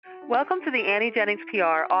Welcome to the Annie Jennings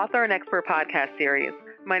PR Author and Expert Podcast Series.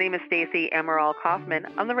 My name is Stacey Emerald Kaufman.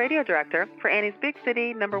 I'm the radio director for Annie's Big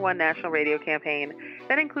City #1 national radio campaign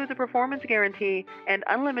that includes a performance guarantee and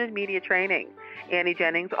unlimited media training. Annie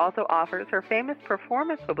Jennings also offers her famous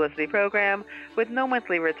performance publicity program with no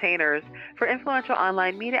monthly retainers for influential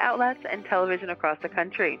online media outlets and television across the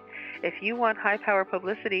country. If you want high-power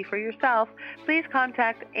publicity for yourself, please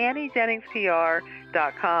contact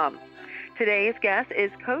AnnieJenningsPR.com. Today's guest is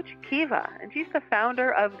Coach Kiva, and she's the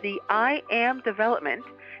founder of the I Am Development.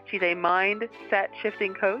 She's a mindset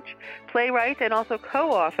shifting coach, playwright, and also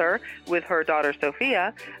co-author with her daughter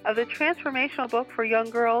Sophia of the transformational book for young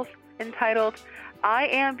girls entitled I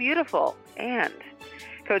Am Beautiful. And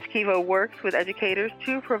Coach Kiva works with educators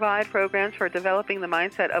to provide programs for developing the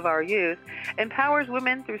mindset of our youth, empowers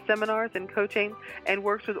women through seminars and coaching, and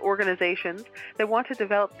works with organizations that want to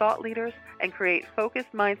develop thought leaders and create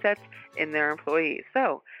focused mindsets in their employees.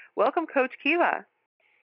 So, welcome, Coach Kiva.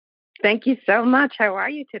 Thank you so much. How are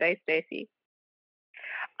you today, Stacey?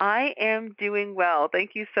 I am doing well.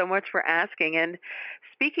 Thank you so much for asking. And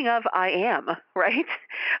speaking of I am, right?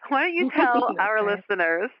 Why don't you tell our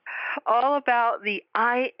listeners all about the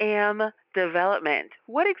I Am Development?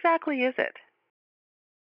 What exactly is it?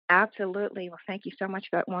 Absolutely. Well, thank you so much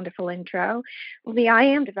for that wonderful intro. Well, the I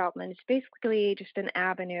Am Development is basically just an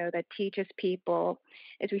avenue that teaches people,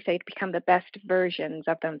 as we say, to become the best versions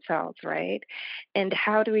of themselves, right? And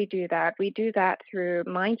how do we do that? We do that through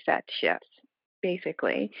mindset shifts,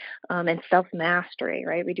 basically, and self-mastery,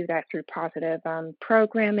 right? We do that through positive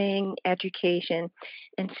programming, education,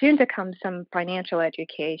 and soon to come some financial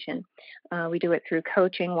education. We do it through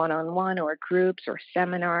coaching one-on-one or groups or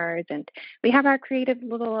seminars, and we have our creative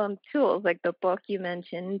little tools like the book you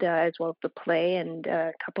mentioned, as well as the play and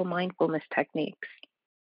a couple mindfulness techniques.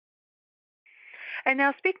 And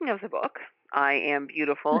now, speaking of the book, I Am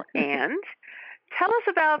Beautiful, and tell us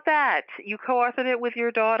about that. You co-authored it with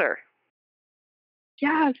your daughter.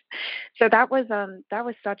 Yes. So that was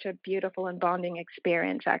such a beautiful and bonding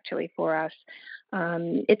experience actually for us.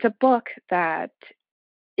 It's a book that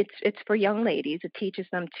it's for young ladies. It teaches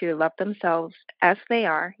them to love themselves as they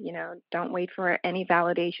are. Don't wait for any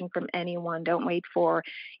validation from anyone. Don't wait for,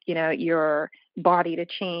 your body to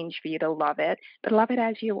change for you to love it, but love it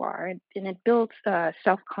as you are. And it builds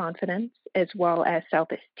self-confidence as well as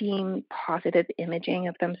self-esteem, positive imaging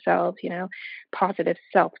of themselves, positive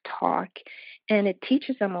self-talk. And it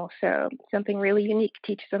teaches them also something really unique,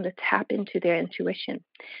 teaches them to tap into their intuition.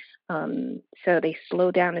 So they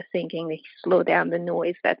slow down the thinking, they slow down the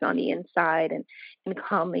noise that's on the inside and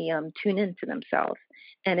calmly tune into themselves.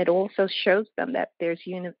 And it also shows them that there's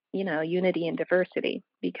unity and diversity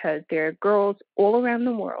because there are girls all around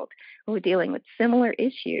the world who are dealing with similar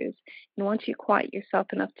issues. And once you quiet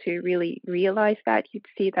yourself enough to really realize that, you'd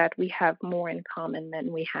see that we have more in common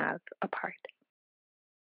than we have apart.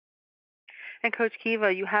 And Coach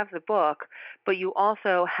Kiva, you have the book, but you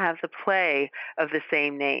also have the play of the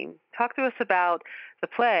same name. Talk to us about the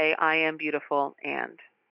play, I Am Beautiful, and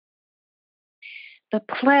The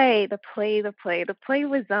play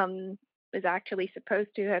was actually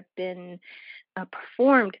supposed to have been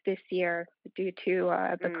performed this year due to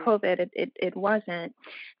the COVID. It wasn't,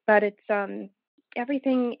 but it's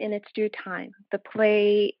everything in its due time. The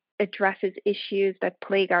play addresses issues that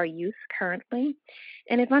plague our youth currently,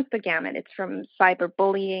 and it runs the gamut. It's from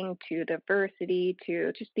cyberbullying to diversity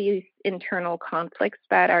to just these internal conflicts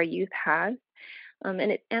that our youth has.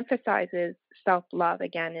 And it emphasizes self-love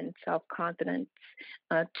again and self-confidence,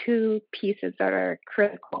 two pieces that are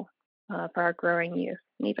critical for our growing youth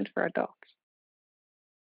and even for adults.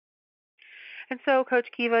 And so,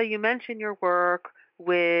 Coach Kiva, you mentioned your work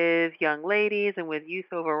with young ladies and with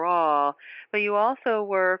youth overall, but you also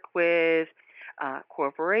work with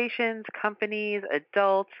corporations, companies,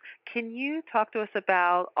 adults. Can you talk to us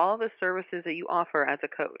about all the services that you offer as a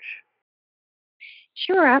coach?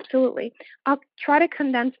 Sure, absolutely. I'll try to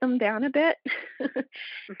condense them down a bit.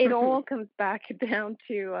 It all comes back down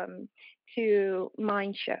to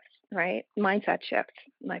mind shifts, right? Mindset shifts.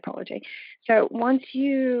 My apology. So once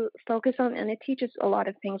you focus on, and it teaches a lot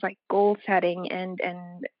of things like goal setting and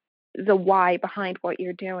the why behind what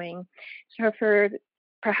you're doing. So for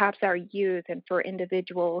perhaps our youth and for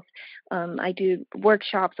individuals, I do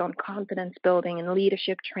workshops on confidence building and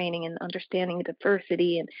leadership training and understanding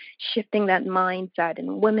diversity and shifting that mindset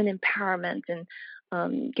and women empowerment and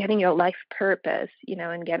getting your life purpose,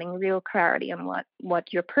 and getting real clarity on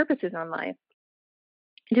what your purpose is on life.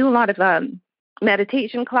 I do a lot of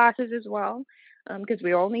meditation classes as well, because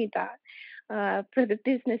we all need that. For the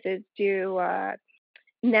businesses,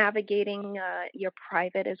 navigating your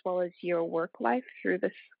private as well as your work life through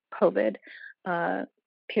this COVID uh,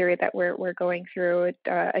 period that we're going through.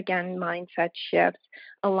 Again, mindset shifts,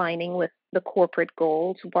 aligning with the corporate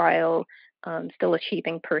goals while still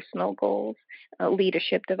achieving personal goals,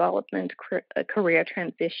 leadership development, career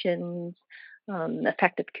transitions,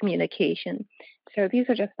 effective communication. So these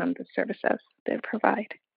are just some of the services they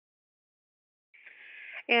provide.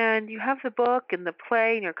 And you have the book and the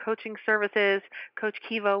play and your coaching services. Coach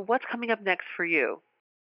Kiva, what's coming up next for you?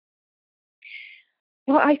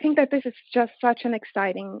 Well, I think that this is just such an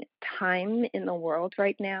exciting time in the world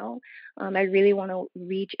right now. I really want to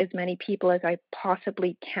reach as many people as I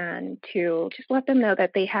possibly can to just let them know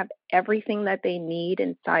that they have everything that they need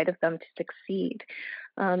inside of them to succeed.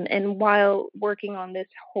 And while working on this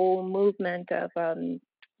whole movement of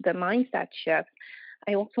the mindset shift,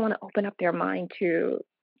 I also want to open up their mind to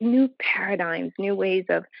new paradigms, new ways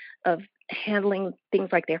of handling things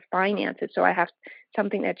like their finances. So I have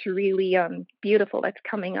something that's really beautiful that's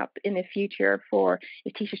coming up in the future for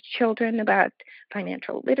it teaches children about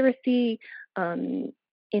financial literacy,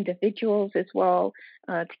 individuals as well,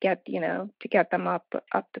 to get them up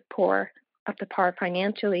to par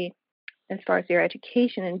financially as far as their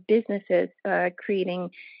education and businesses, creating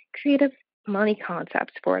creative money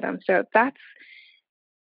concepts for them. So that's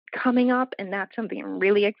coming up, and that's something I'm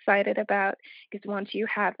really excited about because once you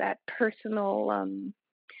have that personal,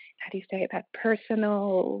 how do you say it, that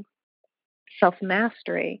personal self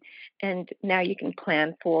mastery, and now you can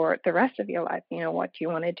plan for the rest of your life. What you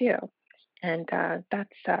want to do, and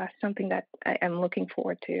that's something that I'm looking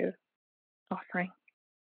forward to offering.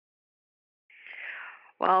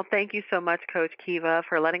 Well, thank you so much, Coach Kiva,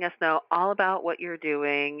 for letting us know all about what you're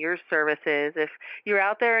doing, your services. If you're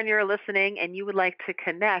out there and you're listening and you would like to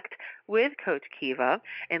connect with Coach Kiva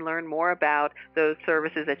and learn more about those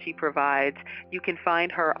services that she provides, you can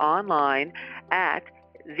find her online at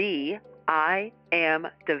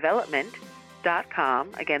theiamdevelopment.com.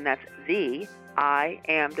 Again, that's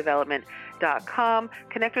theiamdevelopment.com.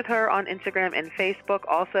 Connect with her on Instagram and Facebook,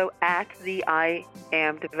 also at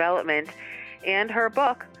theiamdevelopment. And her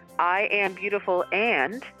book, I Am Beautiful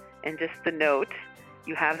and just the note,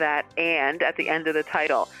 you have that and at the end of the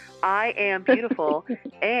title. I Am Beautiful,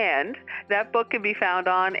 and that book can be found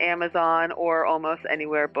on Amazon or almost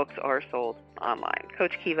anywhere books are sold online.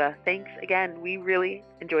 Coach Kiva, thanks again. We really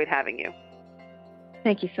enjoyed having you.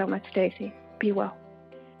 Thank you so much, Stacy. Be well.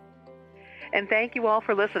 And thank you all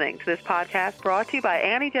for listening to this podcast brought to you by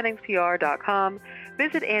AnnieJenningsPR.com.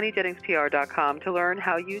 Visit AnnieJenningsPR.com to learn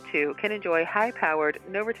how you too can enjoy high-powered,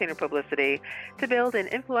 no-retainer publicity to build an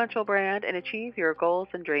influential brand and achieve your goals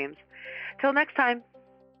and dreams. Till next time.